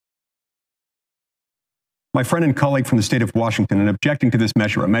my friend and colleague from the state of Washington, in objecting to this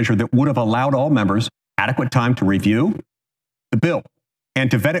measure, a measure that would have allowed all members adequate time to review the bill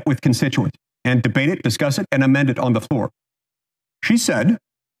and to vet it with constituents and debate it, discuss it, and amend it on the floor. She said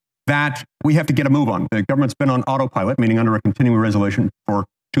that we have to get a move on. The government's been on autopilot, meaning under a continuing resolution, for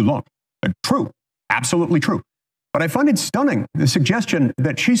too long. True, absolutely true. But I find it stunning, the suggestion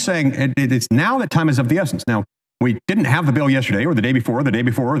that she's saying it's now that time is of the essence. Now, we didn't have the bill yesterday or the day before, the day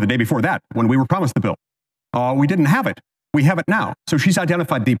before, or the day before that, when we were promised the bill. We didn't have it. We have it now. So she's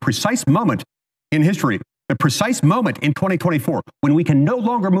identified the precise moment in history, the precise moment in 2024, when we can no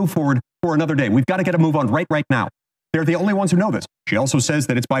longer move forward for another day. We've got to get a move on right now. They're the only ones who know this. She also says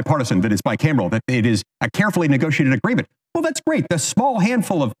that it's bipartisan, that it's bicameral, that it is a carefully negotiated agreement. Well, that's great. The small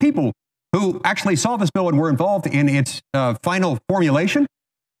handful of people who actually saw this bill and were involved in its final formulation,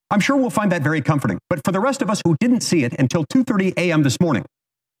 I'm sure we'll find that very comforting. But for the rest of us who didn't see it until 2:30 a.m. this morning,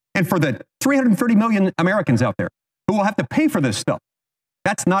 and for the 330 million Americans out there who will have to pay for this stuff,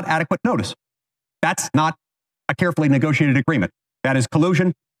 that's not adequate notice. That's not a carefully negotiated agreement. That is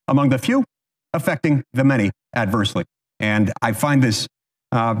collusion among the few, affecting the many adversely. And I find this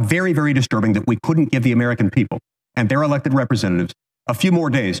very, very disturbing that we couldn't give the American people and their elected representatives a few more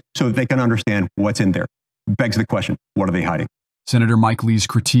days so that they can understand what's in there. Begs the question, what are they hiding? Senator Mike Lee's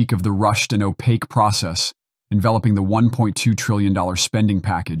critique of the rushed and opaque process enveloping the $1.2 trillion spending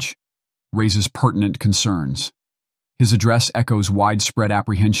package raises pertinent concerns. His address echoes widespread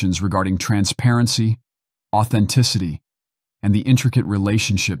apprehensions regarding transparency, authenticity, and the intricate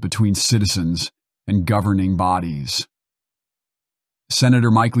relationship between citizens and governing bodies. Senator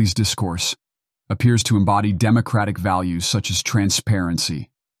Mike Lee's discourse appears to embody democratic values such as transparency,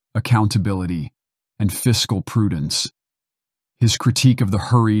 accountability, and fiscal prudence. His critique of the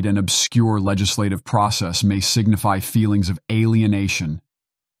hurried and obscure legislative process may signify feelings of alienation,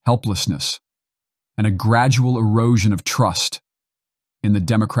 helplessness, and a gradual erosion of trust in the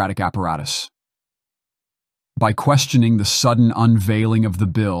democratic apparatus. By questioning the sudden unveiling of the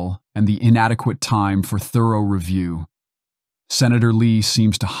bill and the inadequate time for thorough review, Senator Lee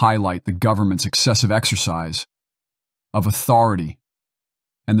seems to highlight the government's excessive exercise of authority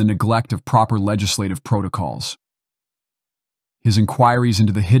and the neglect of proper legislative protocols. His inquiries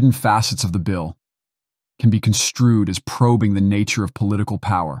into the hidden facets of the bill can be construed as probing the nature of political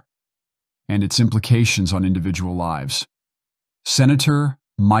power and its implications on individual lives. Senator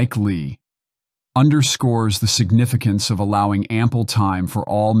Mike Lee underscores the significance of allowing ample time for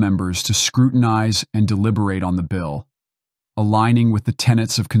all members to scrutinize and deliberate on the bill, aligning with the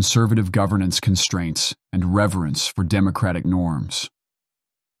tenets of conservative governance constraints and reverence for democratic norms.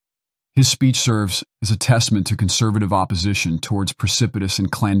 His speech serves as a testament to conservative opposition towards precipitous and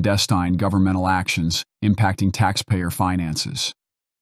clandestine governmental actions impacting taxpayer finances.